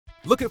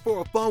Looking for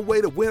a fun way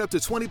to win up to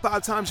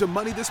 25 times your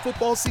money this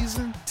football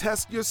season?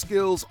 Test your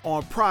skills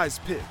on Prize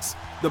Picks,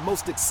 the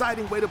most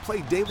exciting way to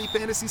play daily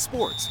fantasy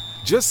sports.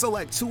 Just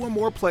select 2 or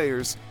more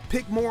players,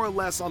 pick more or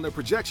less on their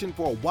projection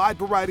for a wide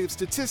variety of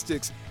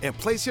statistics, and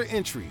place your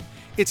entry.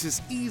 It's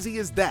as easy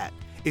as that.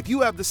 If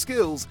you have the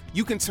skills,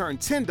 you can turn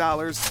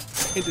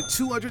 $10 into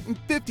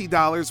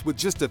 $250 with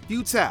just a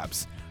few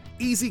taps.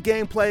 Easy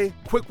gameplay,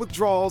 quick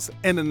withdrawals,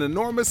 and an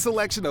enormous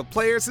selection of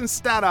players and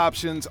stat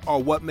options are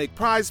what make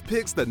Prize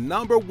Picks the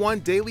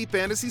 #1 daily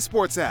fantasy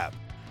sports app.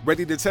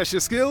 Ready to test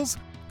your skills?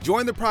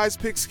 Join the Prize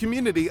Picks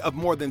community of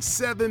more than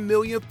 7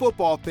 million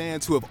football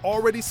fans who have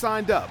already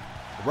signed up.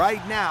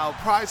 Right now,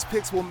 Prize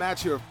Picks will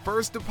match your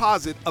first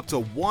deposit up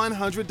to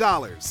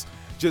 $100.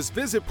 Just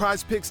visit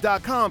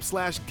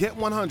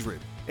prizepicks.com/get100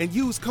 and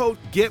use code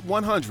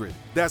GET100.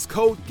 That's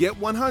code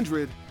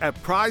GET100 at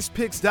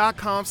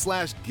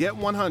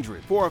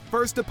prizepicks.com/get100 for a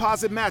first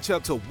deposit match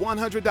up to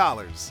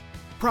 $100.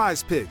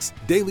 Prize Picks,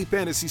 daily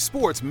fantasy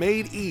sports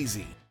made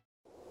easy.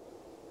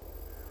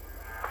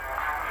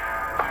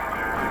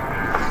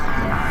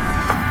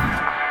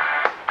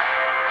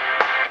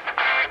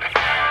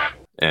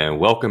 And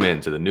welcome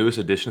into the newest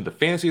edition of the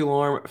Fantasy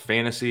Alarm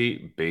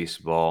Fantasy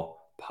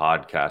Baseball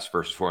Podcast.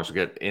 First and foremost,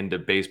 we'll get into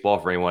baseball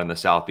for anyone in the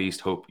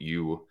Southeast. Hope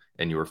you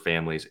and your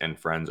families and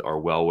friends are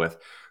well with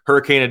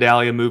Hurricane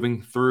Idalia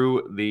moving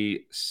through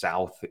the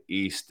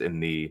Southeast in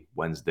the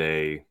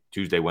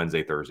Tuesday,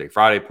 Wednesday, Thursday,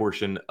 Friday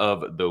portion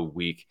of the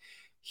week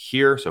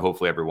here. So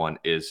hopefully everyone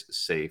is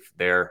safe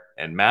there.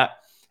 And Matt,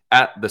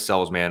 at the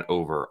Salesman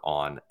over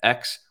on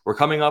X, we're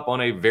coming up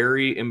on a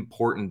very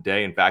important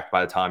day. In fact,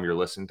 by the time you're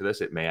listening to this,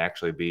 it may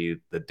actually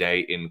be the day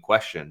in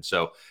question.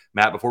 So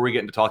Matt, before we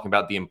get into talking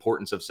about the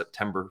importance of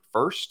September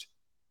 1st,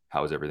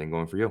 how is everything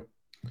going for you?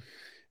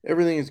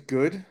 Everything is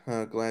good.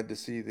 Glad to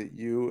see that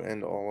you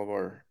and all of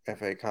our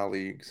FA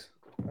colleagues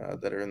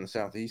that are in the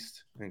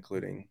Southeast,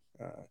 including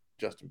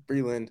Justin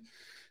Breland,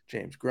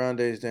 James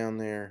Grande's down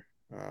there.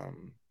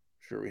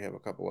 Sure, we have a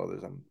couple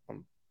others I'm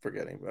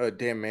forgetting.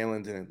 Dan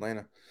Malin's in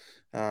Atlanta.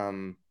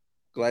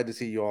 Glad to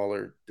see you all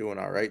are doing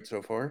all right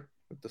so far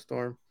with the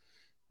storm.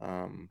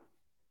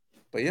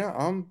 But yeah,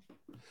 I'm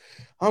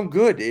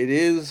good. It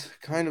is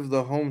kind of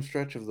the home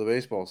stretch of the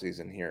baseball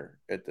season here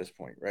at this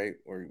point, right?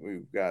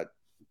 We've got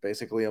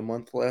basically a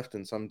month left,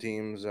 and some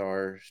teams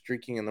are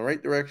streaking in the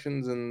right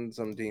directions and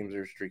some teams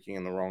are streaking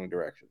in the wrong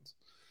directions.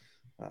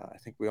 I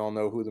think we all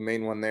know who the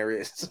main one there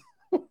is.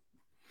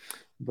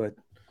 But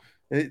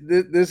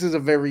this is a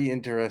very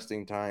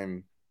interesting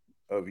time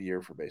of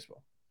year for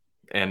baseball.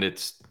 And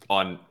it's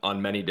on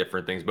many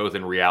different things, both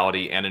in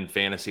reality and in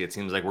fantasy. It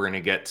seems like we're going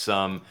to get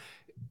a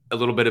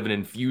little bit of an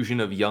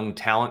infusion of young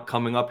talent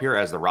coming up here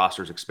as the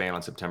rosters expand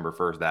on September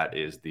 1st.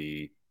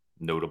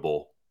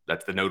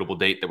 That's the notable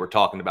date that we're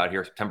talking about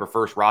here. September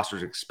 1st,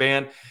 rosters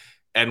expand.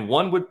 And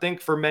one would think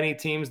for many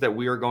teams that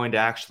we are going to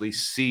actually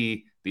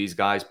see these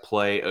guys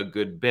play a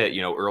good bit.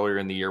 You know, earlier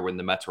in the year when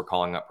the Mets were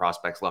calling up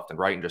prospects left and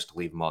right and just to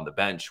leave them on the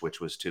bench,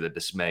 which was to the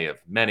dismay of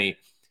many.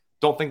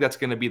 Don't think that's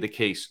going to be the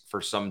case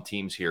for some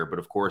teams here. But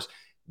of course,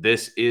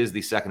 this is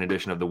the second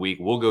edition of the week.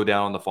 We'll go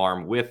down on the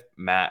farm with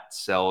Matt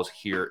Sells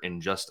here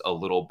in just a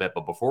little bit.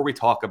 But before we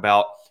talk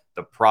about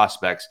the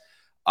prospects,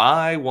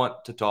 I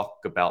want to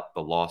talk about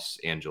the Los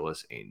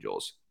Angeles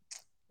Angels.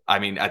 I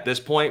mean, at this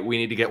point, we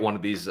need to get one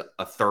of these,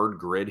 a third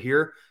grid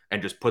here,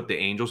 and just put the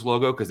Angels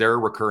logo because they're a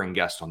recurring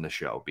guest on the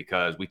show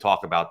because we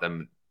talk about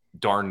them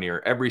darn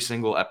near every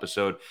single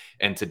episode,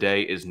 and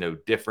today is no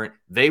different.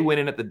 They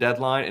went in at the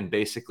deadline and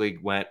basically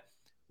went,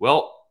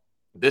 well,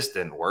 this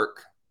didn't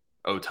work.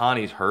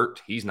 Ohtani's hurt.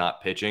 He's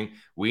not pitching.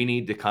 We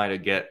need to kind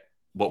of get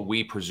what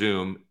we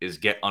presume is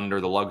get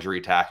under the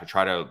luxury tax to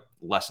try to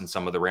lessen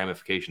some of the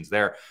ramifications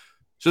there.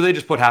 So they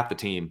just put half the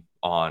team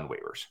on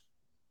waivers.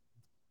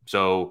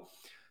 So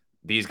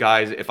these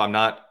guys,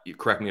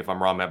 correct me if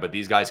I'm wrong, Matt, but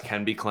these guys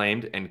can be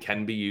claimed and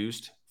can be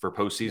used for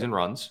postseason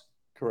runs.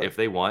 Correct. If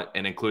they want,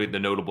 and include the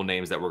notable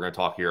names that we're going to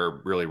talk here,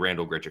 really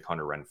Randall Grichuk,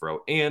 Hunter Renfroe,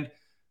 and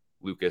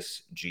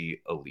Lucas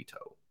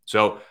Giolito.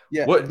 So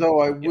yeah,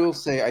 I will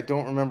say I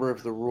don't remember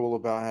if the rule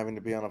about having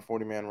to be on a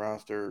 40-man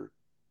roster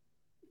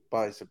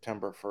by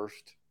September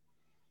 1st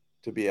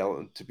to be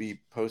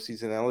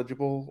postseason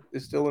eligible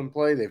is still in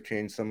play. They've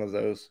changed some of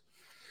those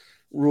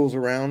rules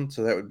around,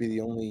 so that would be the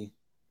only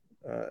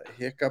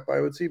hiccup I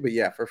would see. But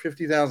yeah, for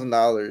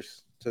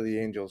 $50,000 to the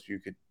Angels, you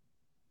could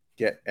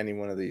get any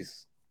one of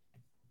these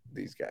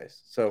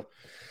guys. So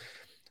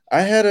I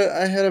had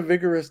a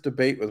vigorous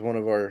debate with one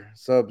of our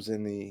subs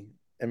in the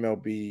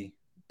MLB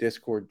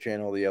Discord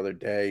channel the other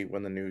day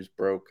when the news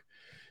broke.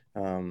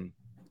 A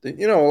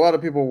lot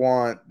of people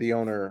want the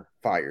owner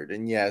fired,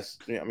 and yes,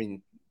 I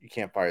mean you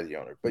can't fire the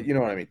owner, but you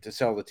know what I mean, to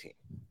sell the team,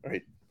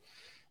 right?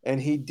 And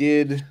he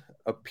did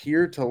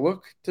appear to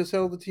look to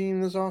sell the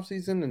team this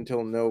offseason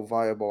until no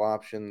viable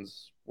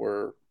options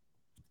were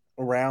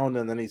around,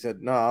 and then he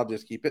said, no, I'll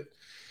just keep it.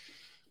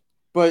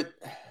 But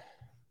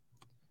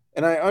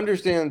And I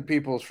understand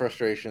people's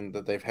frustration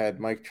that they've had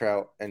Mike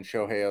Trout and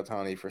Shohei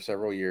Ohtani for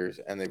several years,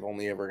 and they've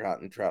only ever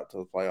gotten Trout to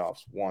the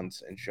playoffs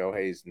once, and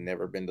Shohei's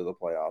never been to the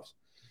playoffs.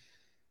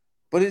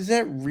 But is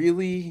that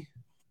really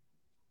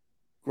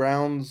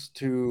grounds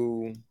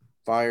to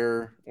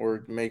fire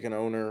or make an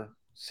owner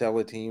sell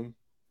a team?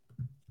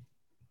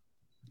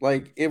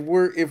 Like if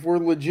we're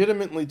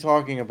legitimately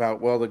talking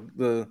about, well,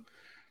 the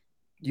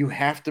you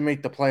have to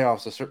make the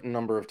playoffs a certain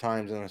number of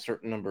times in a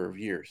certain number of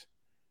years,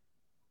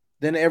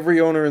 then every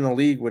owner in the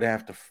league would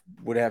have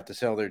to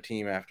sell their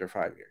team after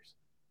 5 years.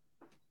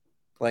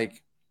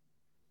 Like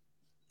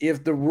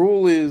if the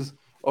rule is,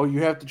 oh,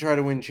 you have to try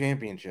to win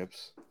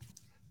championships,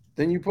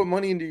 then you put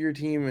money into your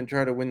team and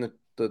try to win the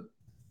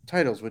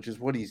titles, which is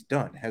what he's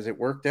done. Has it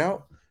worked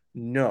out?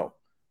 No,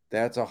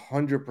 that's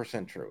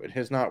 100% true. It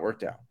has not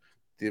worked out.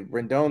 The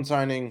Rendon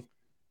signing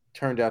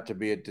turned out to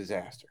be a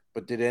disaster.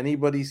 But did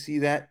anybody see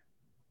that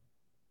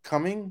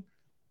coming?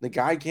 The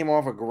guy came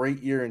off a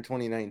great year in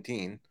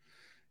 2019.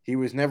 He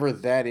was never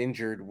that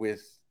injured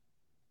with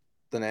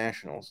the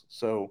Nationals.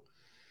 So,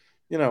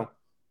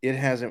 it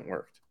hasn't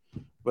worked.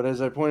 But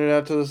as I pointed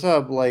out to the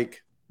sub,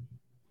 like,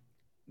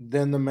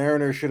 then the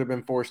Mariners should have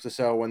been forced to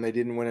sell when they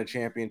didn't win a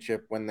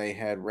championship, when they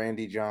had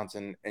Randy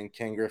Johnson and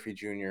Ken Griffey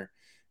Jr.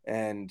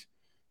 and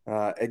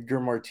Edgar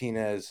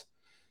Martinez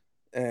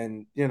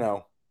and,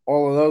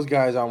 all of those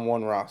guys on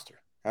one roster.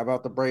 How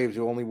about the Braves,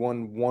 who only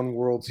won one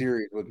World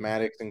Series with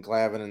Maddox and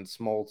Glavine and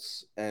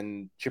Smoltz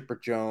and Chipper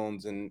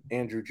Jones and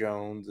Andrew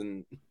Jones,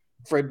 and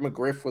Fred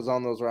McGriff was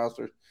on those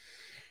rosters.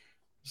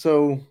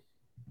 So,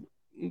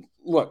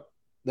 look,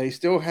 they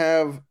still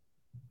have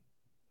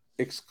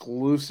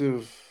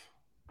exclusive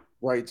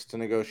rights to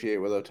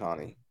negotiate with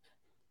Ohtani.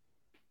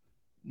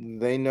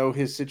 They know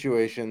his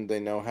situation. They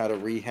know how to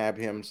rehab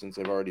him, since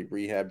they've already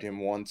rehabbed him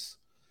once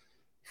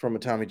from a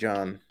Tommy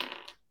John.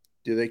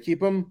 Do they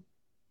keep him?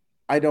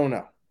 I don't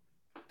know.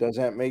 Does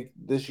that make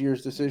this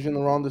year's decision the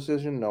wrong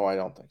decision? No, I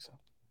don't think so.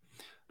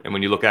 And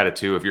when you look at it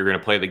too, if you're going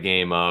to play the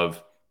game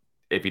of,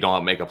 if you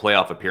don't make a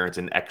playoff appearance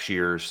in X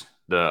years,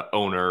 the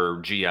owner,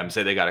 GM,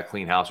 say they got a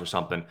clean house or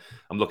something.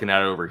 I'm looking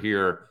at it over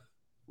here.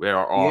 The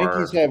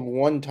Yankees have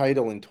one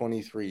title in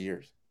 23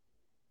 years.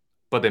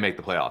 But they make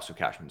the playoffs, so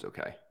Cashman's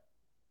okay.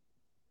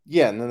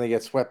 Yeah, and then they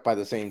get swept by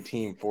the same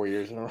team 4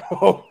 years in a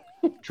row.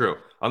 True.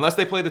 Unless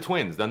they play the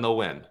Twins, then they'll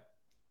win.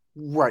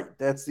 Right.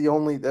 That's the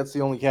only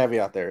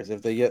caveat there, is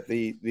if they get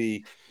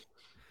the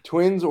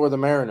Twins or the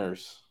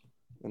Mariners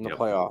in the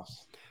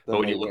playoffs, then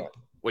but they win.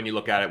 When you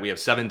look at it, we have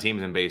 7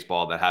 teams in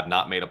baseball that have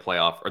not made a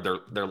playoff, or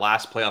their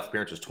last playoff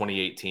appearance was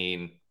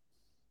 2018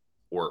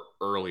 or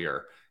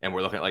earlier. And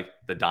we're looking at like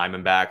the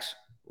Diamondbacks,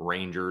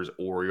 Rangers,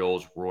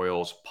 Orioles,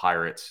 Royals,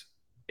 Pirates,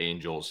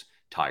 Angels,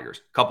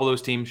 Tigers. A couple of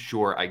those teams,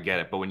 sure, I get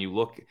it. But when you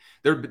look,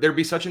 there'd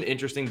be such an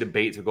interesting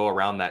debate to go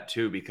around that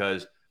too,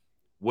 because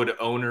would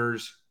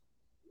owners,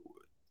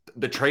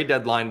 the trade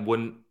deadline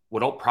would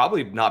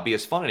probably not be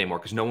as fun anymore,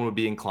 because no one would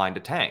be inclined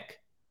to tank,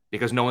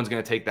 because no one's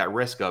going to take that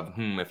risk of,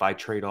 if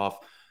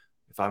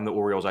I'm the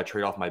Orioles, I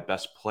trade off my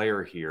best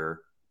player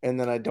here, and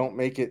then I don't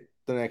make it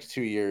the next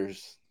 2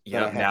 years.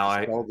 Yeah, now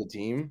I sell the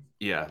team.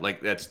 Yeah,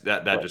 like that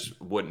right.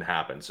 Just wouldn't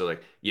happen. So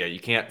like, yeah, you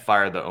can't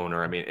fire the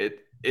owner. I mean,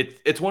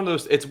 it's one of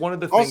those. It's one of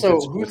the things. Also,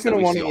 who's going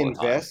to want to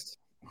invest?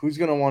 Who's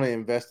going to want to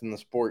invest in the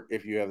sport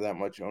if you have that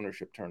much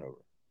ownership turnover?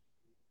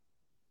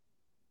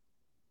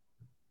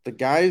 The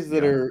guys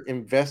that are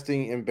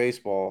investing in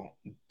baseball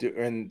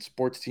and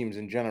sports teams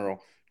in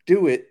general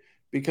do it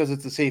because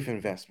it's a safe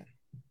investment,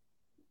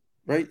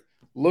 right?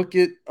 Look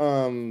at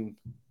the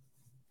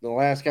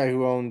last guy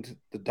who owned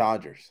the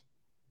Dodgers.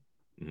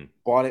 Mm-hmm.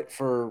 Bought it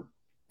for a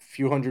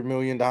few $100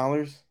 million,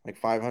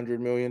 like $500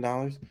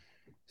 million.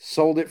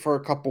 Sold it for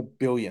a couple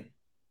billion.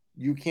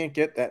 You can't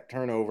get that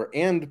turnover.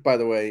 And by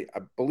the way,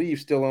 I believe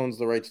still owns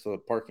the rights to the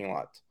parking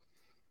lots.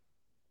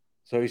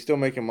 So he's still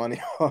making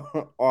money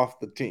off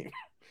the team.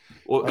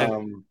 Well,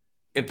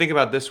 and think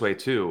about it this way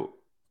too.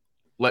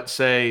 Let's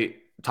say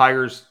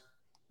Tigers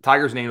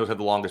and Angels have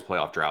the longest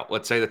playoff drought.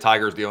 Let's say the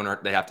Tigers, the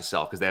owner, they have to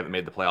sell because they haven't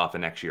made the playoff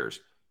in next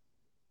year's.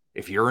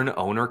 If you're an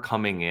owner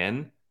coming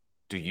in,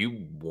 do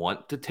you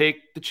want to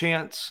take the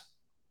chance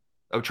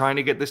of trying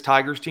to get this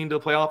Tigers team to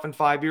the playoff in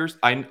 5 years?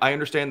 I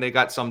understand they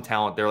got some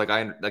talent there. Like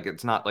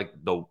it's not like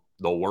the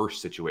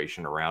worst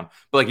situation around,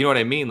 but like, you know what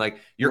I mean? Like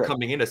you're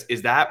coming in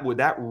would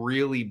that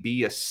really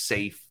be a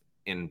safe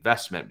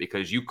investment?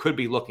 Because you could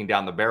be looking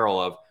down the barrel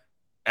of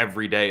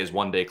every day is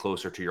one day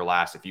closer to your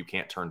last if you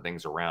can't turn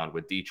things around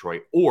with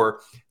Detroit.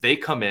 Or they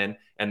come in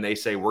and they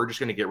say, we're just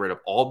going to get rid of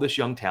all this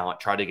young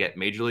talent, try to get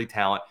major league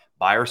talent,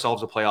 buy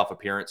ourselves a playoff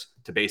appearance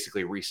to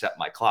basically reset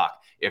my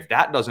clock. If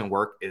that doesn't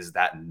work, is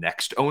that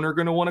next owner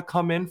going to want to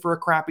come in for a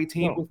crappy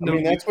team?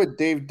 No, that's what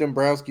Dave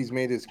Dombrowski's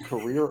made his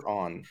career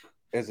on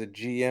as a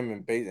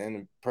GM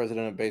and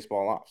president of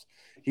baseball ops.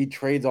 He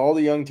trades all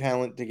the young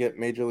talent to get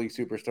major league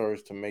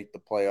superstars to make the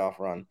playoff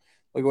run.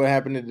 Look what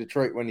happened to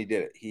Detroit when he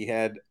did it. He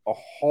had a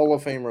Hall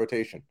of Fame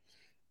rotation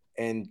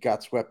and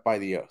got swept by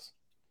the O's,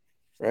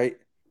 right?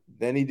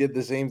 Then he did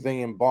the same thing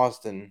in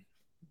Boston.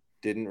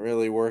 Didn't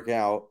really work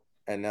out.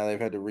 and now they've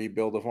had to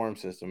rebuild the farm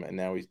system, and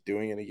now he's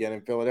doing it again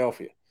in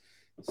Philadelphia.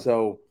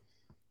 So,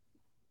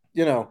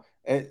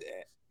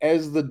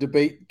 as the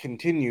debate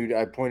continued,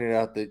 I pointed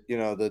out that,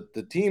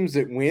 the teams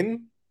that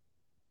win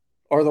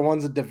are the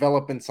ones that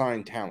develop and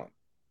sign talent.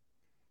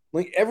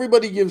 Like,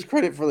 everybody gives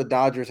credit for the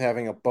Dodgers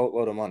having a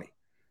boatload of money.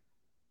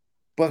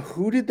 But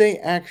who did they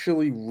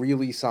actually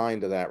really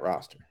sign to that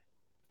roster?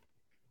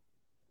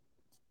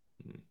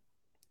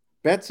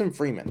 Betts and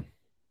Freeman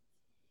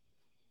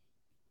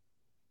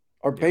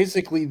are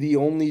basically the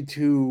only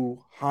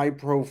two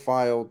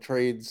high-profile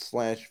trades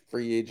 /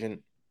 free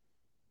agent,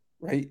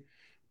 right?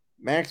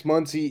 Max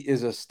Muncy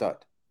is a stud.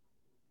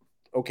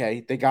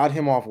 Okay, they got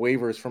him off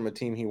waivers from a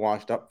team he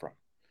washed up from.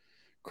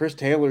 Chris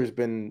Taylor's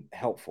been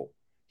helpful.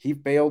 He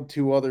failed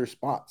 2 other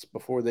spots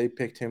before they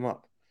picked him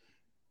up.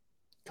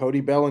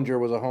 Cody Bellinger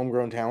was a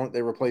homegrown talent.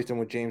 They replaced him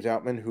with James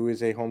Outman, who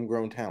is a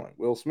homegrown talent.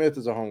 Will Smith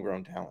is a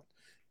homegrown talent.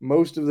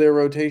 Most of their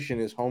rotation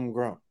is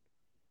homegrown.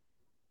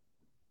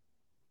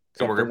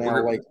 Except for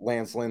now, like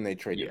Lance Lynn, they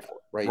traded for,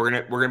 right?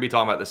 We're gonna be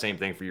talking about the same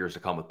thing for years to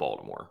come with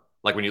Baltimore.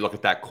 Like, when you look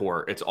at that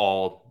core, it's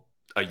all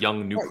a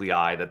young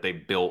nuclei that they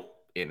built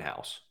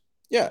in-house.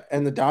 Yeah,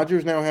 and the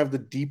Dodgers now have the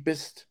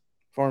deepest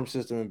farm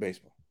system in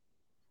baseball.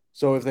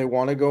 So if they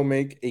want to go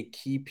make a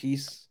key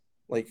piece,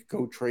 like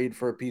go trade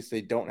for a piece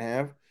they don't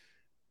have,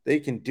 they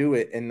can do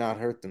it and not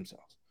hurt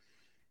themselves.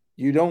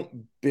 You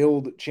don't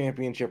build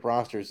championship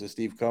rosters, as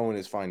Steve Cohen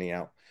is finding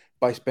out,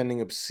 by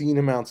spending obscene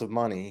amounts of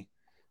money,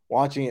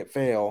 watching it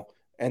fail,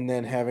 and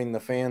then having the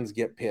fans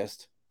get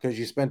pissed because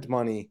you spent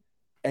money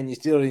and you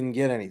still didn't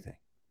get anything.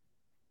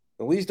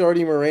 At least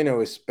Artie Moreno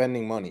is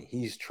spending money.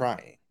 He's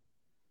trying.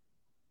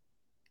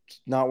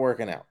 It's not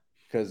working out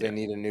because they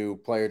need a new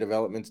player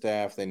development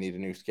staff. They need a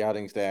new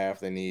scouting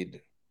staff. I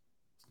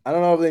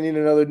don't know if they need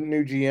another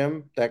new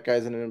GM. That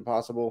guy's in an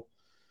impossible,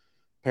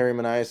 Perry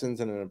Maniason's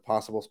in an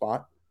impossible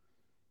spot.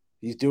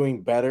 He's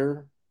doing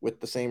better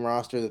with the same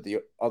roster that the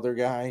other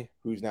guy,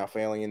 who's now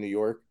failing in New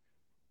York,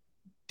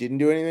 didn't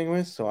do anything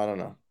with, so I don't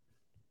know.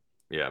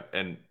 Yeah,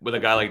 and with a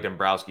guy like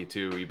Dombrowski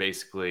too,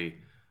 he's going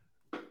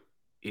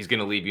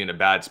to leave you in a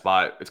bad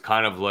spot. It's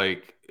kind of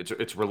like it's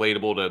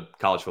relatable to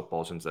college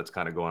football since that's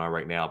kind of going on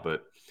right now.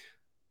 But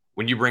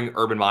when you bring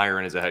Urban Meyer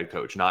in as a head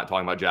coach, not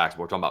talking about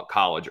Jacksonville, we're talking about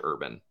college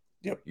Urban.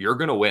 Yep. You're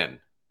going to win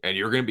and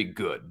you're going to be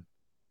good.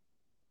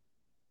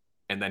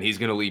 And then he's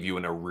going to leave you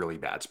in a really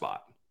bad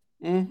spot.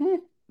 Mm-hmm.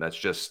 That's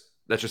just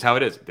how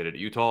it is. Did it at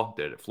Utah,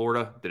 did it at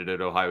Florida, did it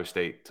at Ohio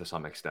State to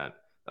some extent.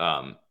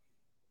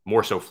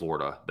 More so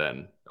Florida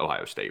than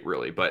Ohio State,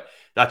 really. But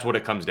that's what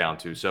it comes down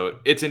to. So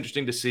it's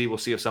interesting to see. We'll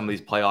see if some of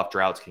these playoff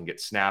droughts can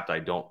get snapped. I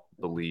don't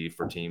believe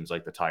for teams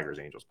like the Tigers,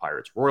 Angels,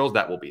 Pirates, Royals,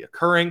 that will be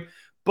occurring.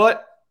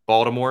 But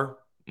Baltimore,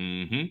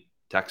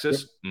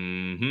 Texas,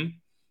 and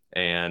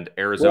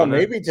Arizona. Well,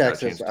 maybe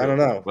Texas. I don't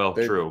know. Well,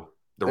 true.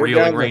 The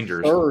reeling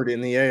Rangers. Third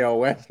in the AL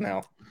West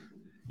now.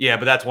 Yeah,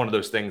 but that's one of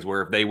those things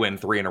where if they win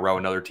 3 in a row,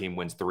 another team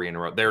wins 3 in a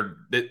row.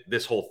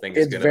 This whole thing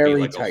is going to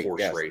be like tight, a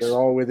horse race. They're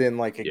all within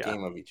like a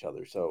game of each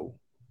other. So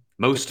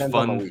most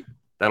fun.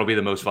 That'll be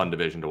the most fun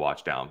division to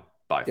watch down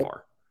by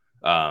far.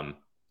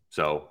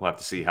 So we'll have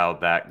to see how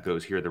that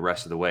goes here the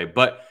rest of the way.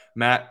 But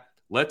Matt,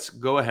 let's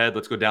go ahead.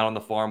 Let's go down on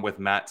the farm with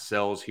Matt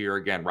Sells here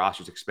again.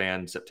 Rosters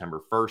expand September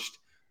 1st.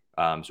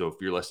 So if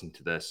you're listening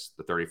to this,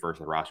 the 31st,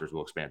 the rosters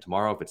will expand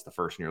tomorrow. If it's the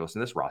first and you're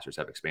listening to this, rosters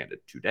have expanded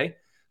today.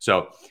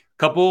 So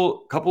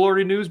couple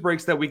already news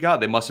breaks that we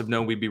got. They must have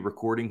known we'd be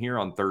recording here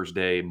on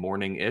Thursday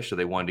morning-ish, so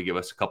they wanted to give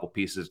us a couple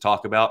pieces to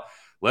talk about.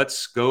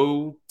 Let's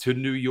go to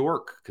New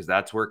York because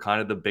that's where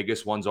kind of the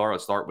biggest ones are.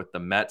 Let's start with the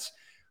Mets.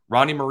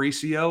 Ronny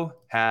Mauricio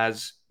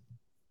has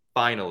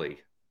finally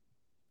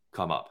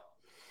come up.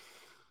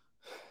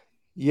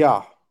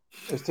 Yeah,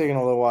 it's taken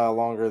a little while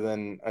longer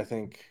than I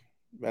think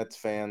Mets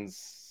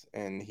fans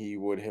and he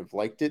would have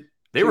liked it.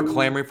 They were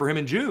clamoring for him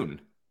in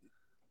June.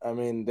 I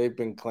mean, they've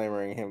been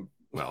clamoring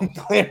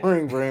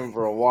for him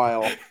for a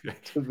while,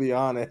 to be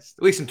honest.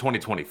 At least in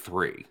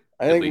 2023.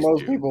 I think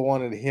most people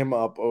wanted him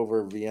up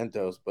over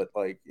Vientos, but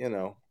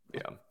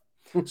Yeah.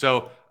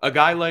 So a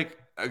guy like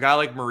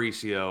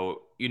Mauricio,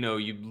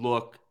 you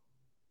look,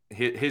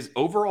 his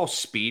overall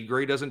speed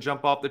grade doesn't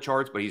jump off the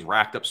charts, but he's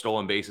racked up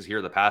stolen bases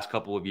here the past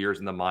couple of years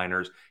in the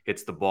minors,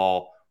 hits the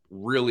ball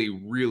really,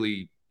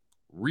 really,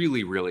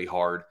 really, really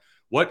hard.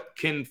 What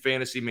can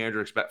fantasy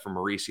manager expect from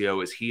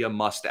Mauricio? Is he a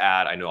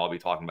must-add? I know I'll be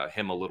talking about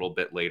him a little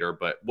bit later,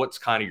 but what's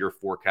kind of your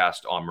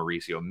forecast on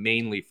Mauricio,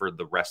 mainly for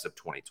the rest of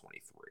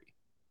 2023?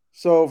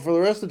 So for the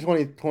rest of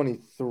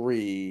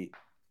 2023,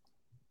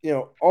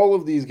 all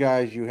of these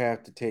guys you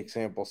have to take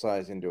sample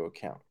size into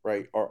account,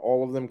 right? Are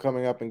all of them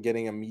coming up and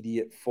getting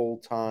immediate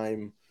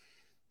full-time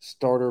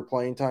starter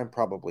playing time?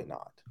 Probably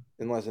not,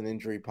 unless an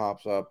injury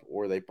pops up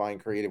or they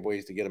find creative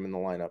ways to get them in the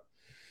lineup.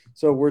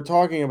 So we're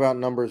talking about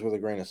numbers with a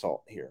grain of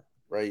salt here,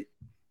 right?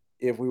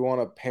 If we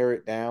want to pare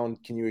it down,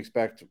 can you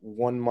expect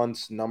 1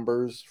 month's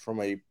numbers from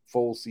a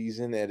full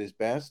season at his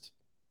best?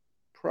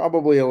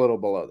 Probably a little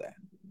below that,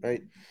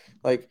 right?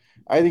 Like,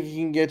 I think he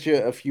can get you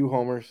a few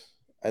homers.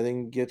 I think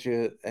he can get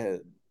you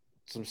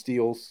some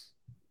steals.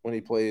 when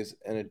he plays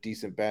and a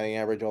decent batting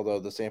average, although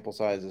the sample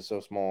size is so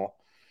small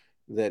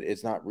that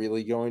it's not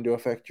really going to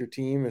affect your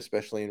team,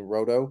 especially in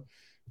Roto,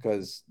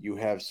 because you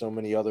have so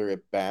many other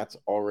at-bats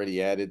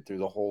already added through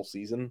the whole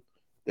season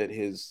that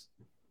his,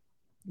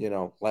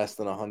 less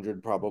than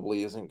 100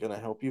 probably isn't going to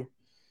help you.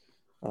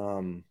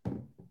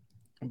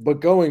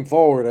 But going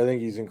forward, I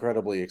think he's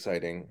incredibly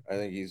exciting. I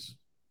think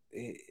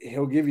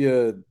he'll give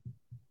you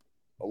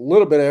a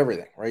little bit of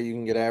everything, right? You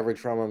can get average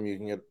from him. You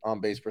can get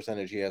on-base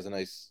percentage. He has a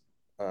nice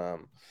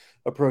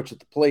approach at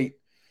the plate.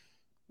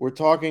 We're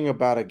talking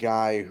about a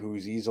guy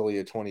who's easily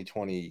a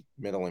 2020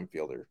 middle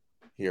infielder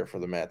here for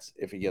the Mets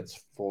if he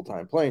gets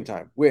full-time playing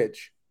time,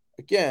 which,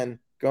 again,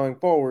 going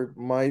forward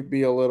might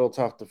be a little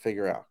tough to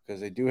figure out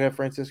because they do have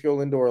Francisco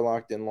Lindor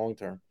locked in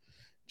long-term.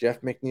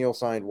 Jeff McNeil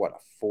signed,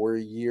 a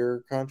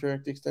 4-year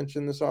contract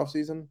extension this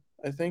offseason,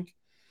 I think.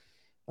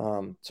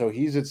 So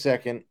he's at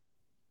second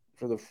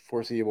for the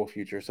foreseeable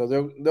future.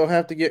 So they'll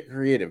have to get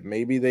creative.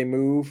 Maybe they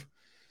move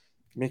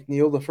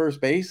McNeil to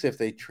first base if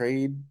they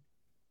trade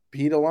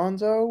Pete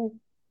Alonso.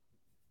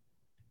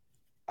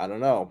 I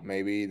don't know.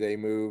 Maybe they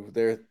move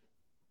their,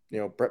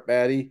 Brett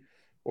Batty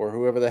or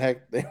whoever the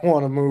heck they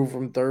want to move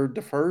from third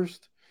to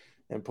first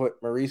and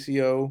put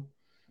Mauricio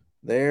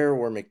there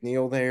or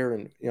McNeil there.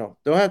 And,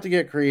 they'll have to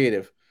get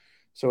creative.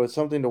 So it's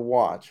something to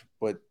watch.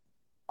 But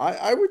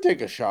I would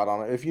take a shot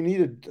on it. If you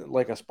needed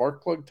like a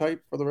spark plug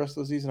type for the rest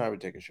of the season, I would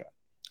take a shot.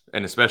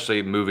 And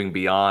especially moving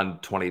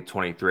beyond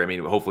 2023. I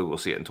mean, hopefully we'll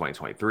see it in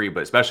 2023,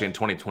 but especially in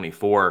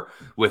 2024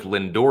 with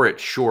Lindor at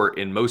short,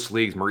 in most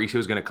leagues, Mauricio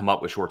is going to come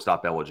up with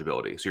shortstop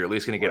eligibility. So you're at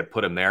least going to get to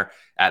put him there.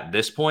 At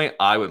this point,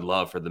 I would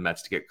love for the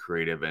Mets to get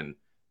creative and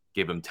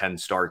give him 10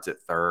 starts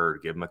at third,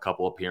 give him a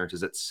couple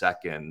appearances at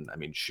second. I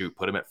mean, shoot,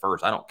 put him at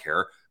first. I don't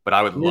care, but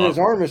I would love. His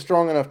arm is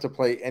strong enough to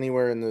play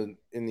anywhere in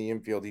the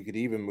infield. He could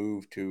even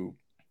move to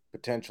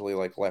potentially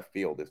like left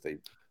field if they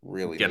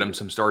really get him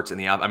some starts in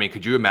the out. I mean,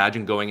 could you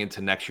imagine going into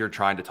next year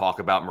trying to talk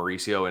about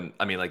Mauricio? And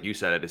I mean, like you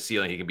said, at his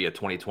ceiling, he can be a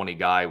 2020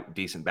 guy,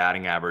 decent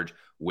batting average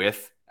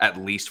with at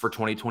least for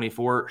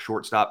 2024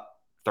 shortstop,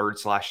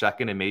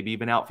 third/second, and maybe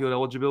even outfield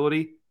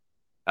eligibility.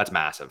 That's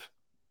massive.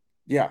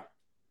 Yeah.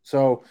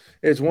 So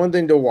it's one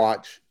thing to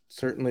watch.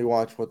 Certainly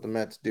watch what the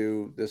Mets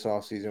do this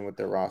offseason with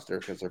their roster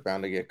because they're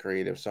bound to get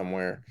creative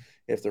somewhere.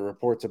 If the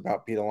reports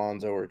about Pete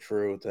Alonso are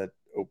true, that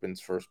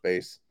opens first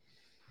base.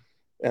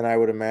 And I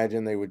would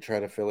imagine they would try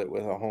to fill it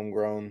with a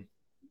homegrown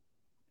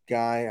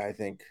guy. I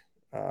think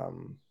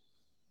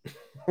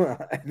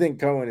I think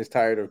Cohen is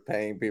tired of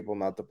paying people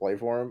not to play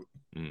for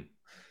him.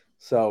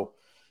 So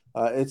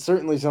it's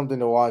certainly something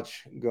to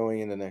watch going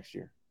into next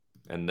year.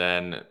 And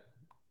then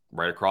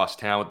right across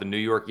town with the New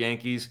York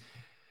Yankees,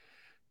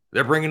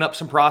 they're bringing up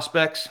some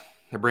prospects.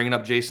 They're bringing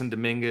up Jasson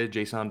Dominguez,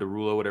 Jasson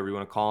Derulo, whatever you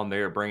want to call him. They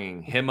are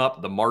bringing him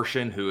up, the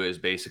Martian, who is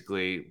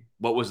basically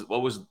what was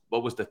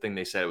the thing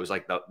they said? It was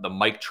like the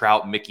Mike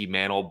Trout, Mickey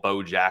Mantle,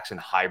 Bo Jackson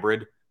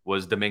hybrid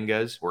was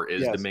Dominguez or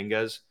is yes.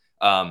 Dominguez.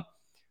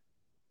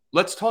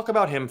 Let's talk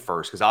about him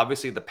first because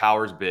obviously the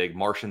power's big.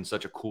 Martian's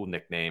such a cool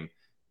nickname.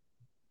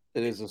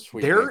 It is a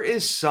sweet. There nickname.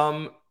 Is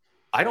some.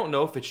 I don't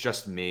know if it's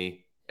just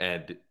me,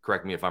 and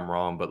correct me if I'm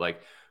wrong, but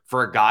like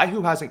for a guy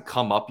who hasn't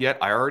come up yet,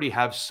 I already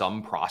have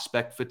some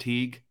prospect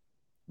fatigue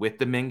with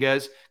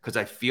Dominguez because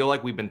I feel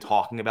like we've been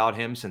talking about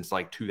him since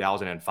like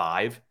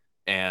 2005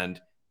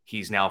 and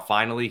he's now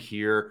finally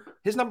here.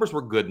 His numbers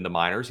were good in the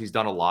minors. He's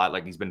done a lot.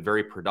 Like he's been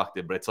very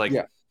productive, but it's like,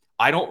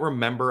 I don't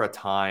remember a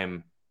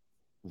time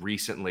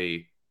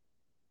recently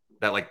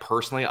that like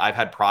personally I've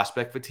had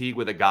prospect fatigue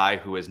with a guy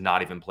who has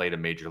not even played a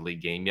major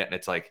league game yet. And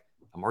it's like,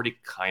 I'm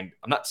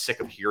not sick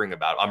of hearing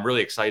about it. I'm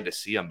really excited to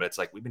see him, but it's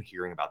like, we've been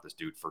hearing about this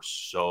dude for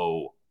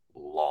so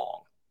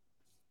long.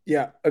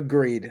 Yeah,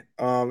 agreed.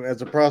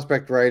 As a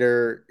prospect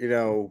writer,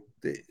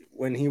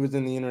 when he was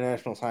in the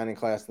international signing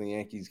class and the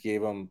Yankees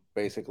gave him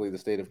basically the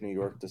state of New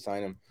York to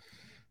sign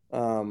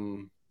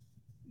him,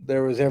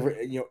 there was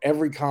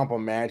every comp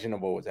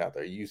imaginable was out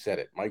there. You said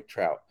it, Mike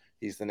Trout.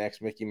 He's the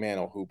next Mickey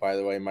Mantle, who, by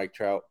the way, Mike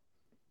Trout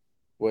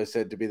was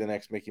said to be the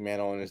next Mickey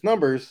Mantle, and his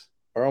numbers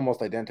are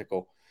almost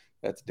identical.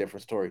 That's a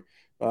different story.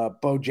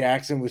 Bo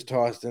Jackson was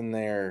tossed in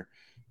there.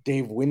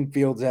 Dave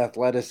Winfield's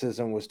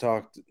athleticism was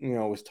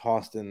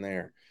tossed in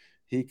there.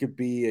 He could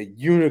be a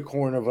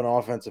unicorn of an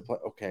offensive play.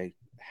 Okay,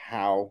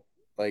 how?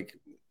 Like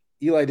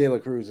Eli De La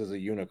Cruz is a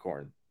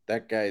unicorn.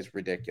 That guy is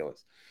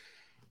ridiculous.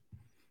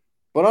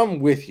 But I'm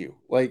with you.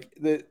 Like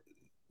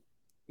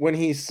when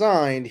he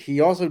signed,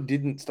 he also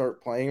didn't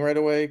start playing right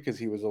away because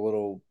he was a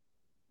little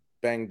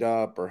banged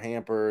up or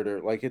hampered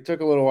or like it took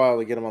a little while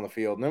to get him on the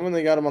field. And then when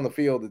they got him on the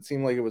field, it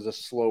seemed like it was a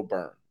slow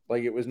burn.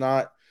 Like it was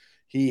not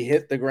he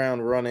hit the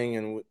ground running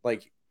and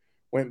like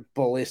went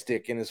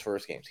ballistic in his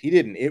first games. He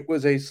didn't. It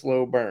was a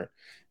slow burn,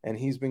 and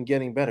he's been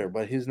getting better.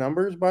 But his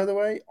numbers, by the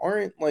way,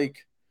 aren't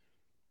like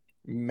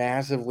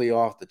massively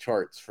off the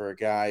charts for a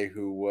guy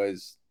who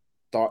was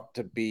thought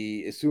to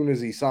be, as soon as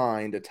he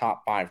signed, a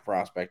top 5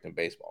 prospect in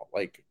baseball.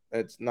 Like,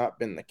 that's not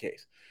been the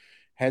case.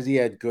 Has he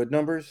had good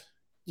numbers?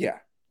 Yeah.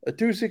 A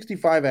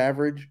 265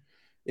 average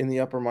in the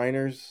upper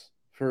minors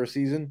for a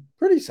season.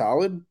 Pretty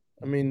solid.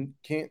 I mean,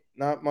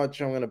 not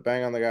much I'm going to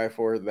bang on the guy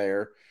for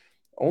there.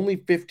 Only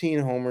 15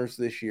 homers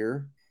this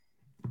year,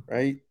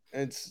 right?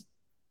 It's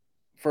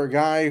for a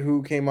guy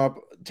who came up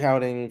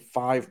touting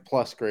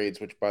 5+ grades,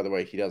 which by the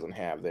way he doesn't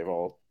have. They've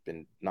all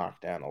been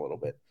knocked down a little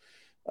bit.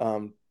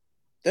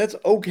 That's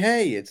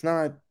okay. It's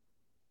not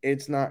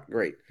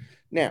great.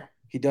 Now,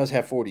 he does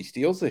have 40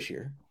 steals this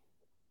year,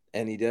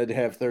 and he did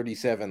have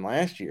 37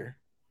 last year,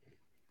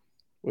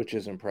 which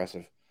is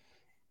impressive.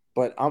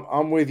 But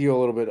I'm with you a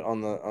little bit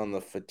on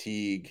the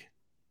fatigue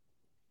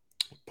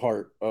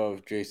part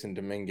of Jasson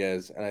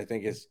Dominguez, and I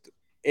think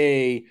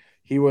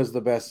he was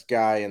the best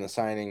guy in the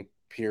signing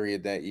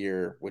period that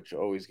year, which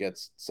always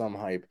gets some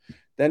hype.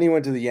 Then he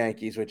went to the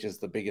Yankees, which is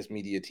the biggest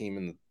media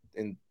team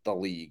in the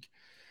league.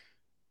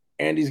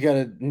 And he's got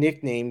a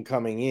nickname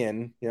coming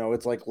in.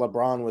 It's like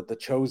LeBron with the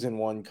chosen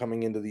one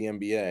coming into the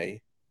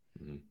NBA.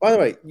 Mm-hmm. By the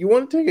way, you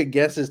want to take a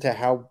guess as to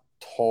how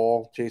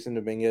tall Jasson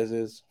Dominguez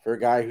is for a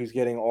guy who's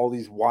getting all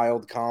these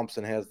wild comps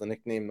and has the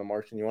nickname the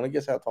Martian? You want to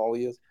guess how tall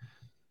he is?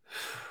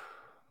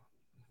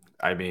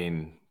 I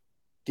mean,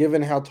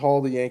 given how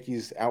tall the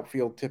Yankees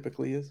outfield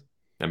typically is?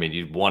 I mean,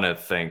 you'd want to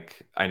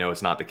think, I know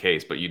it's not the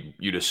case, but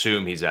you'd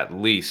assume he's at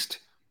least,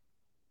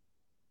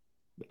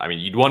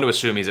 you'd want to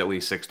assume he's at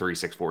least 6'3",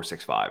 6'4",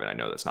 6'5", and I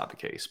know that's not the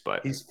case,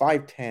 but he's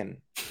 5'10".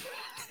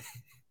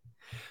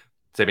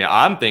 So,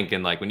 I'm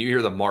thinking, like, when you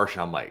hear the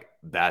Martian, I'm like,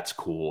 that's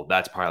cool.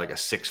 That's probably like a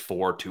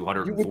 6'4",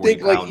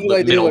 240-pound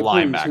middle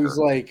linebacker. Who's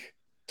like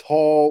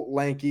tall,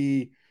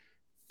 lanky,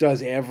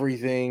 does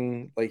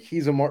everything. Like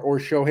he's or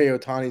Shohei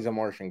Ohtani's a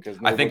Martian. Because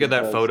I think of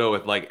that photo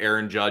with like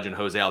Aaron Judge and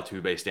Jose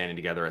Altuve standing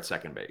together at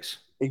second base.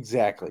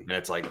 Exactly. And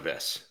it's like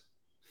this.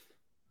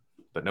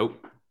 But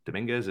nope,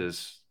 Dominguez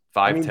is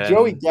 5'10".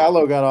 Joey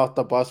Gallo got off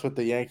the bus with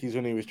the Yankees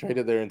when he was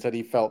traded there and said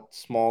he felt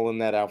small in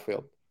that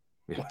outfield.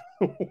 Yeah.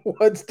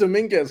 What's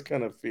Dominguez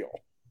gonna feel?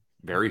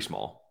 Very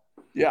small.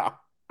 Yeah.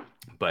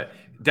 But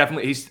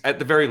definitely, he's at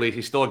the very least,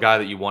 he's still a guy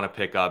that you want to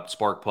pick up,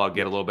 spark plug,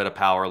 get a little bit of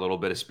power, a little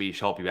bit of speed,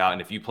 help you out.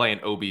 And if you play in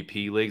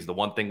OBP leagues, the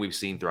one thing we've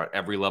seen throughout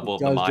every level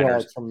of the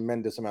minors, draw a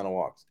tremendous amount of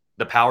walks.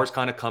 The power's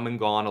kind of come and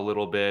gone a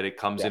little bit. It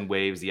comes in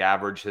waves. The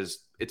average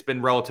it's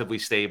been relatively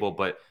stable,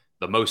 but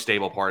the most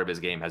stable part of his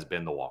game has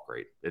been the walk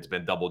rate. It's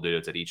been double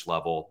digits at each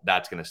level.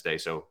 That's going to stay.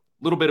 So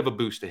a little bit of a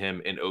boost to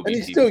him in OBP. And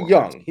he's still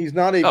young. He's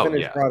not a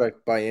finished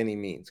product by any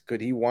means.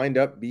 Could he wind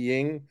up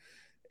being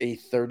a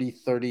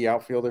 30-30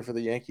 outfielder for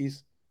the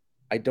Yankees?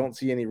 I don't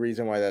see any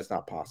reason why that's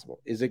not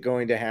possible. Is it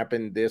going to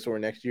happen this or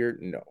next year?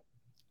 No.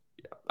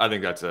 Yeah, I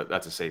think that's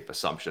a safe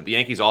assumption. The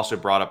Yankees also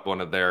brought up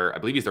one of I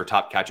believe he's their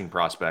top catching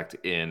prospect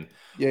in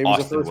he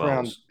was a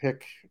first-round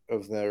pick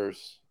of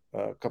theirs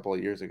a couple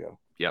of years ago.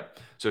 Yep.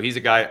 So he's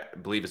a guy, I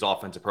believe his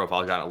offensive profile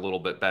has gotten a little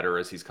bit better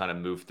as he's kind of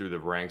moved through the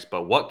ranks.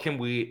 But what can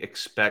we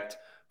expect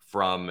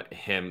from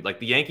him? Like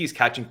the Yankees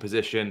catching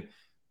position,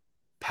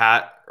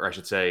 post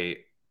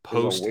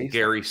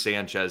Gary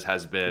Sanchez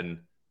has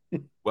been,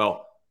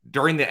 well,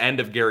 during the end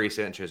of Gary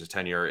Sanchez's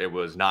tenure, it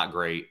was not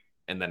great.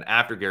 And then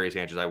after Gary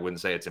Sanchez, I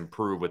wouldn't say it's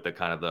improved with the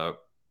kind of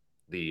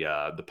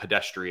the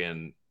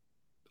pedestrian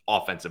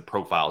offensive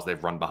profiles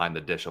they've run behind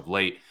the dish of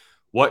late.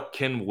 What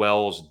can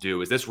Wells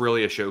do? Is this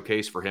really a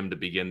showcase for him to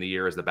begin the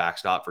year as the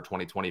backstop for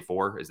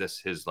 2024? Is this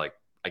his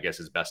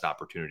best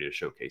opportunity to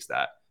showcase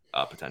that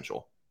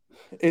potential?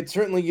 It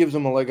certainly gives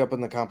him a leg up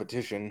in the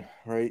competition,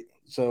 right?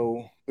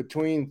 So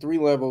between 3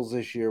 levels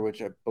this year,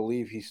 which I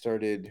believe he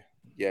started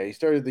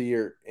the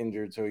year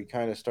injured, so he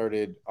kind of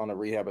started on a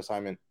rehab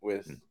assignment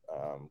with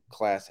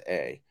Class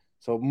A.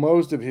 So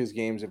most of his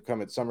games have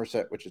come at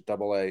Somerset, which is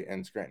AA,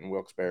 and Scranton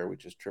Wilkes-Barre,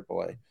 which is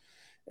AAA.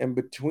 And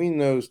between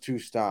those two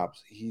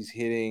stops, he's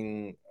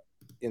hitting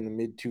in the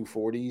mid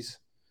 240s.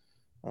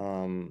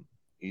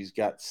 He's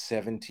got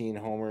 17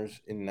 homers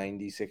in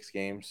 96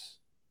 games,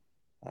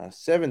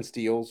 7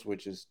 steals,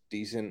 which is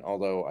decent,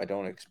 although I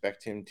don't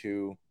expect him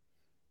to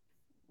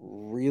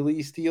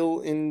really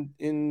steal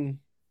in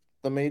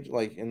the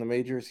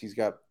majors. He's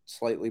got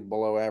slightly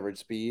below average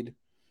speed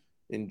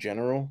in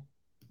general,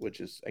 which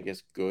is, I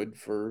guess, good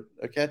for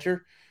a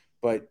catcher,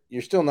 but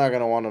you're still not going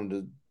to want him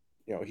to,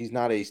 he's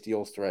not a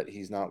steals threat.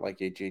 He's not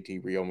like a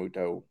JT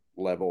Realmuto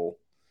level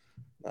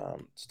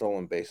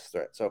stolen base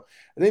threat. So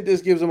I think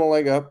this gives him a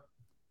leg up.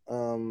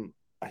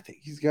 I think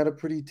he's got a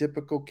pretty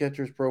typical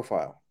catcher's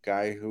profile.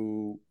 Guy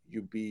who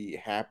you'd be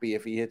happy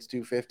if he hits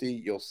 250,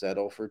 you'll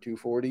settle for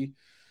 240.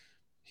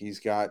 He's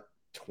got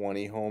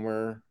 20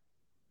 homer,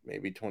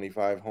 maybe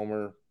 25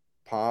 homer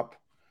pop,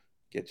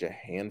 get you a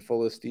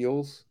handful of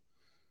steals.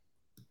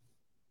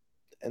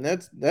 And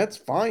that's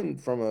fine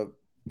from a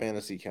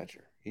fantasy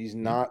catcher. He's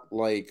not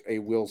like a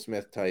Will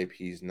Smith type.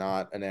 He's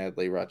not an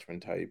Adley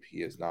Rutschman type.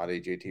 He is not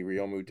a JT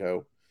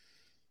Realmuto.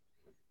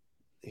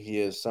 He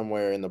is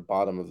somewhere in the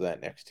bottom of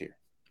that next tier.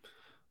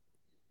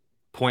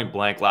 Point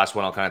blank, last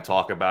one I'll kind of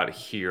talk about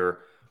here.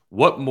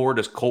 What more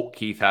does Colt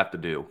Keith have to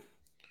do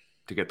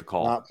to get the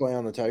call? Not play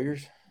on the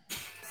Tigers.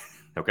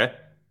 Okay.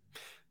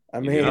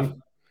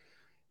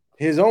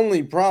 His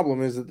only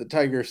problem is that the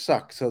Tigers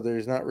suck. So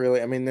there's not really,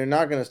 they're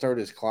not going to start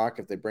his clock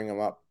if they bring him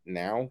up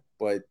now,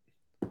 but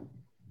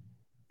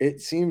it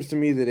seems to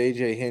me that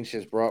AJ Hinch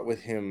has brought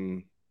with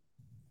him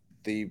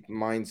the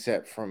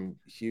mindset from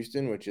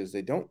Houston, which is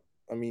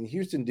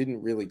Houston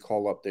didn't really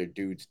call up their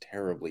dudes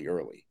terribly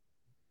early,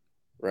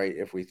 right?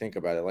 If we think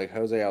about it, like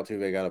Jose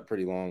Altuve got a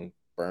pretty long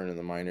burn in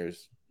the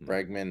minors.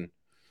 Bregman,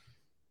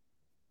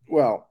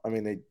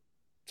 they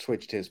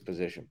switched his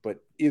position, but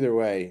either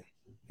way,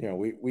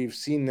 we've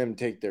seen them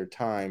take their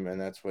time,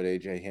 and that's what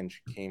AJ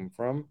Hinch came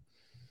from.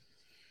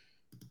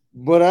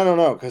 But I don't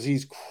know, because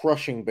he's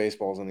crushing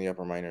baseballs in the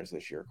upper minors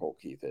this year. Cole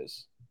Keith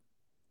is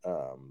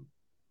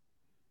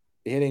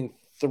hitting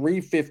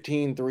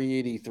 315,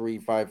 383,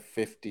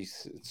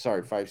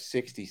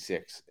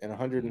 566 in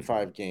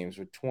 105 games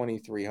with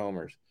 23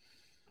 homers.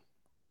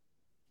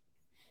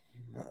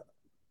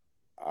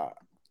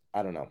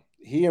 I don't know.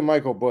 He and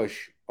Michael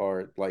Busch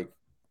are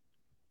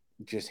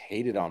just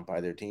hated on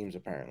by their teams,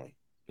 apparently.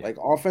 Yeah.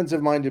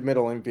 Offensive-minded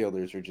middle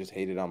infielders are just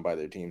hated on by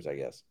their teams, I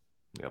guess.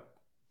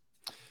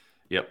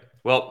 Yep.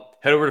 Well,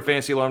 head over to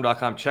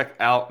fantasyalarm.com. Check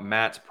out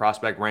Matt's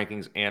prospect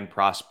rankings and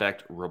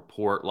prospect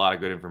report. A lot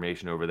of good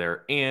information over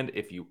there. And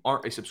if you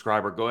aren't a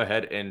subscriber, go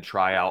ahead and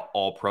try out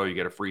All Pro. You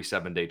get a free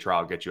 7-day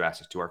trial, get you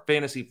access to our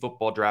fantasy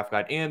football draft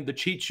guide and the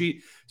cheat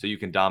sheet so you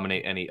can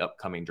dominate any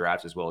upcoming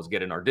drafts, as well as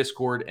get in our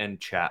Discord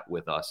and chat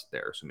with us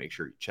there. So make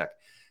sure you check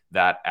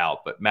that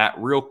out. But Matt,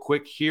 real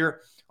quick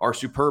here, our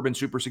superb and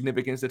super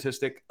significant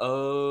statistic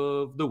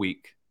of the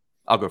week.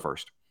 I'll go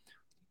first.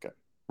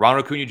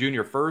 Ronald Acuna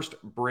Jr., first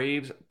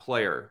Braves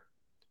player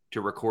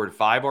to record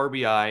 5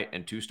 RBI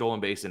and 2 stolen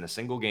bases in a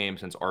single game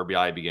since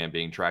RBI began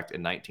being tracked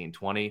in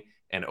 1920.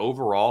 And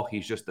overall,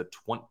 he's just the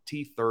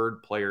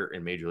 23rd player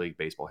in Major League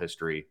Baseball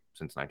history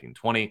since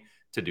 1920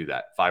 to do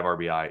that. 5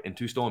 RBI and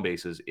 2 stolen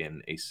bases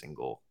in a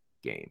single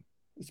game.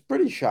 It's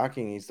pretty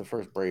shocking he's the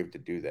first Brave to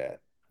do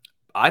that.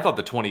 I thought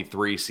the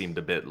 23 seemed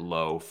a bit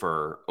low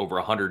for over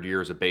 100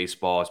 years of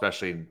baseball,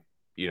 especially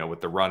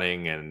with the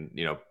running and,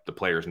 the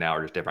players now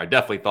are just different. I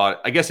definitely thought,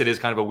 I guess it is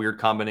kind of a weird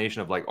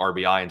combination of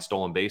RBI and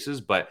stolen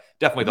bases, but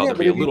definitely thought there'd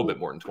be a little bit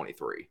more than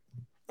 23.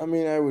 I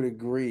mean, I would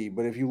agree.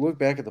 But if you look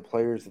back at the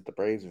players that the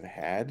Braves have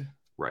had,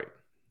 right,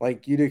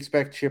 you'd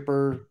expect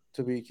Chipper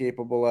to be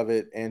capable of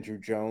it. Andrew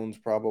Jones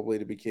probably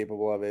to be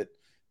capable of it.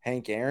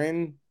 Hank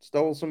Aaron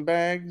stole some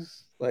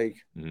bags. Fred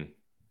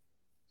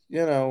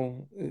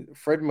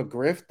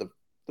McGriff, the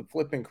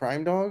flipping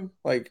crime dog.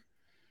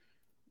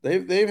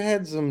 They've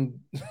had some.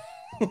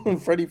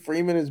 Freddie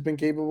Freeman has been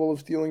capable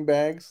of stealing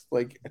bags.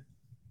 I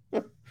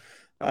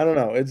don't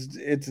know.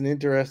 It's an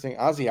interesting.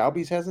 Ozzy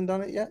Albies hasn't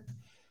done it yet.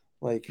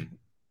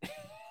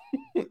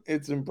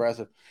 It's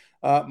impressive.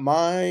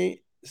 My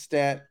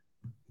stat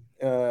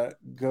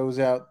goes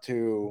out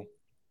to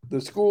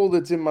the school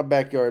that's in my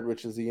backyard,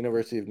 which is the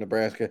University of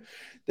Nebraska.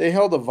 They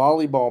held a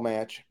volleyball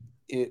match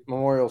at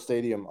Memorial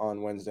Stadium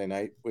on Wednesday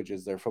night, which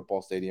is their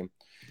football stadium,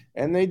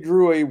 and they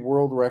drew a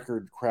world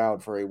record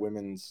crowd for a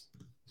women's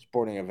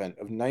sporting event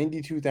of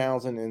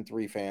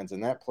 92,003 fans,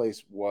 and that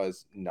place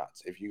was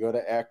nuts. If you go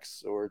to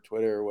X or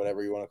Twitter or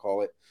whatever you want to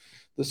call it,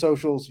 the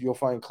socials, you'll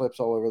find clips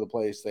all over the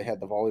place. They had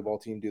the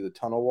volleyball team do the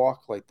tunnel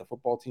walk like the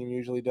football team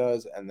usually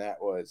does, and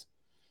that was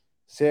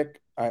sick.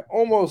 I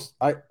almost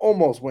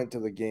went to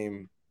the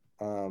game,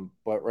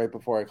 but right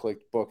before I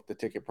clicked book, the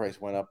ticket price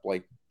went up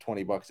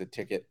 $20 a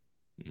ticket.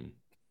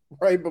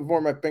 Right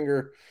before my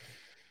finger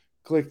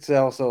clicked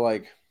sell, so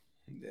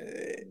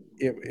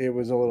it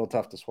was a little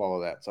tough to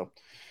swallow that. So,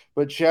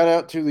 but shout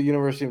out to the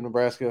University of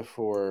Nebraska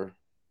for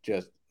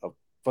just a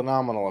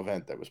phenomenal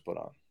event that was put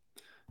on.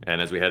 And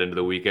as we head into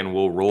the weekend,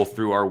 we'll roll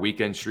through our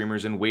weekend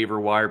streamers and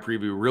waiver wire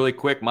preview really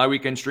quick. My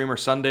weekend streamer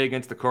Sunday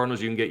against the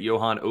Cardinals, you can get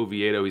Johan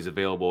Oviedo. He's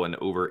available in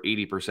over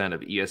 80%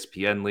 of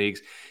ESPN leagues.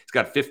 He's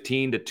got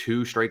 15-2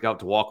 strikeout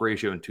to walk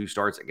ratio and 2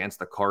 starts against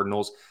the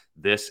Cardinals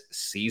this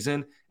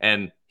season.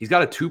 And he's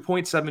got a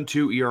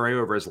 2.72 ERA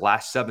over his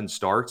last 7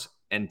 starts.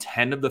 And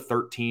 10 of the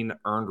 13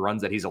 earned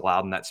runs that he's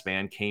allowed in that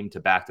span came to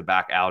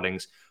back-to-back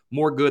outings.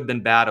 More good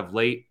than bad of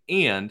late.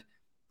 And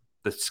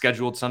the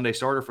scheduled Sunday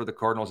starter for the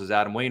Cardinals is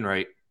Adam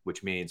Wainwright,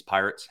 which means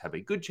Pirates have a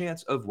good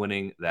chance of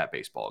winning that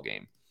baseball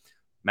game.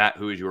 Matt,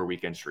 who is your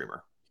weekend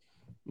streamer?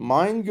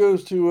 Mine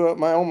goes to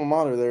my alma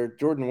mater there,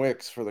 Jordan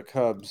Wicks for the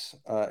Cubs.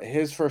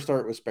 His first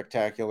start was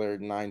spectacular,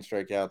 9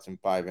 strikeouts in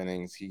 5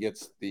 innings. He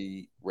gets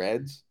the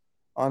Reds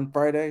on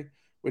Friday,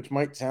 which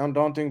might sound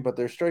daunting, but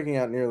they're striking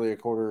out nearly a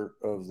quarter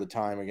of the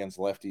time against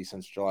lefties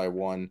since July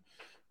 1.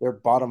 They're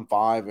bottom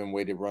 5 in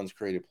weighted runs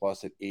created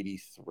plus at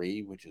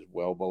 83, which is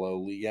well below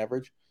league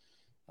average.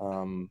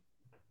 And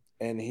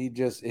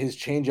his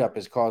changeup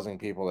is causing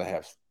people to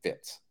have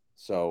fits.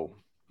 So,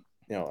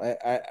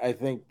 I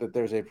think that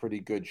there's a pretty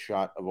good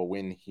shot of a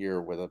win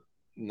here with a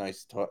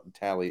nice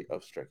tally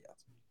of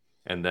strikeouts.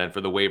 And then for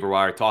the waiver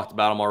wire, talked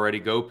about him already.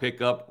 Go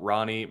pick up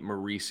Ronny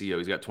Mauricio.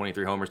 He's got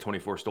 23 homers,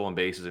 24 stolen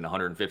bases in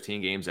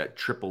 115 games at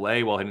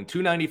AAA while hitting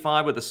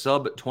 .295 with a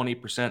sub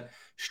 20%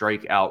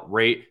 strikeout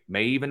rate.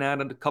 May even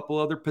add a couple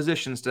other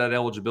positions to that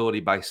eligibility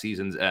by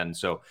season's end.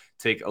 So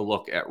take a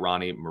look at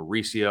Ronny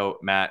Mauricio.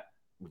 Matt,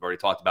 we've already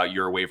talked about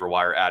your waiver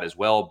wire ad as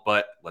well,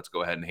 but let's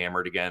go ahead and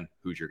hammer it again.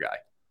 Who's your guy?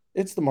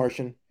 It's the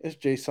Martian. It's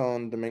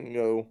Jasson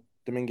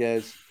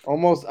Dominguez.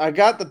 Almost. I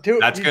got the two.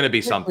 That's going to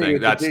be something.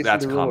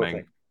 That's coming.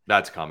 Thing.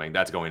 That's coming.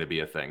 That's going to be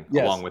a thing,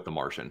 yes. Along with the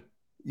Martian.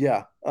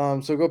 Yeah.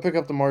 So go pick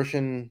up the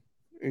Martian.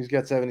 He's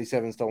got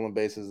 77 stolen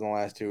bases in the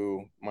last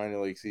 2 minor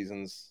league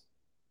seasons.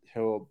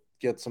 He'll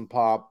get some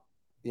pop.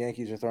 The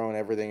Yankees are throwing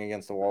everything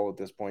against the wall at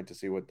this point to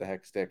see what the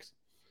heck sticks.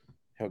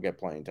 He'll get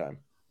playing time.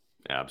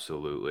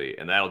 Absolutely.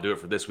 And that'll do it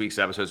for this week's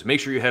episode. So make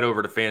sure you head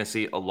over to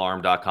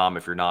fantasyalarm.com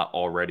if you're not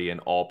already an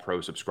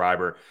all-pro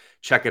subscriber.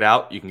 Check it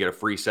out. You can get a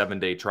free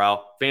 7-day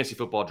trial. Fantasy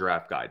Football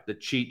Draft Guide, the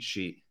cheat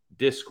sheet,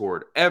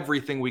 Discord,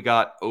 everything we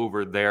got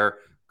over there.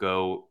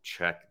 Go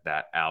check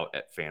that out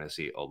at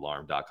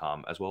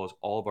fantasyalarm.com, as well as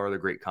all of our other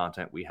great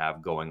content we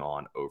have going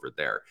on over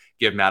there.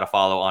 Give Matt a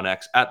follow on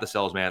X at The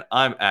Salesman.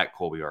 I'm at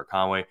Colby R.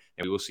 Conway,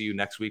 and we will see you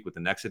next week with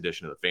the next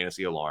edition of the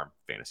Fantasy Alarm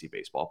Fantasy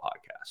Baseball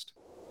Podcast.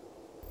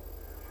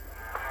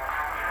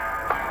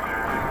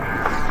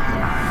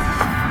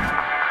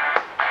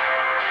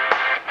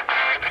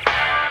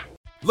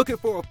 Looking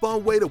for a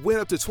fun way to win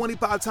up to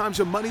 25 times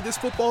your money this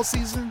football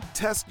season?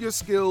 Test your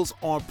skills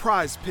on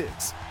Prize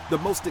Picks, the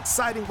most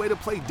exciting way to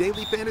play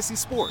daily fantasy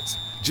sports.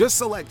 Just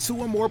select 2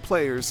 or more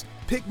players,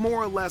 pick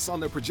more or less on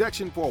their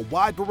projection for a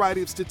wide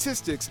variety of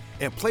statistics,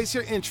 and place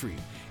your entry.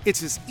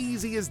 It's as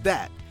easy as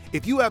that.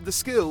 If you have the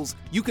skills,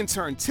 you can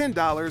turn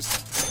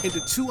 $10 into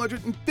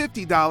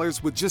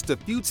 $250 with just a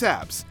few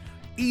taps.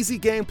 Easy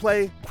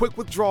gameplay, quick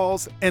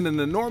withdrawals, and an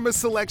enormous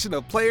selection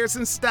of players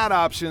and stat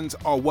options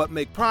are what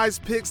make Prize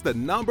Picks the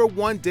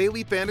 #1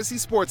 daily fantasy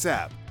sports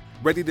app.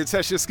 Ready to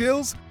test your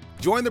skills?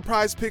 Join the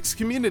Prize Picks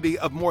community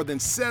of more than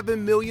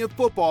 7 million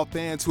football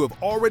fans who have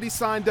already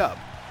signed up.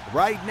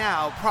 Right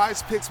now,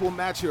 Prize Picks will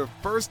match your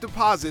first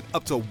deposit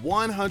up to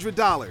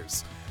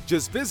 $100.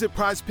 Just visit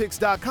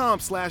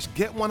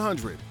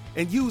prizepicks.com/get100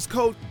 and use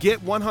code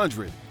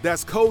GET100.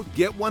 That's code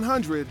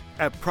GET100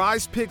 at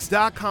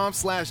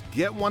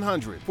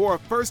prizepicks.com/get100 for a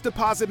first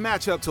deposit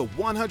match up to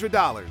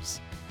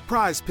 $100.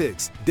 Prize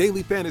Picks,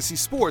 daily fantasy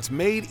sports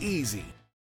made easy.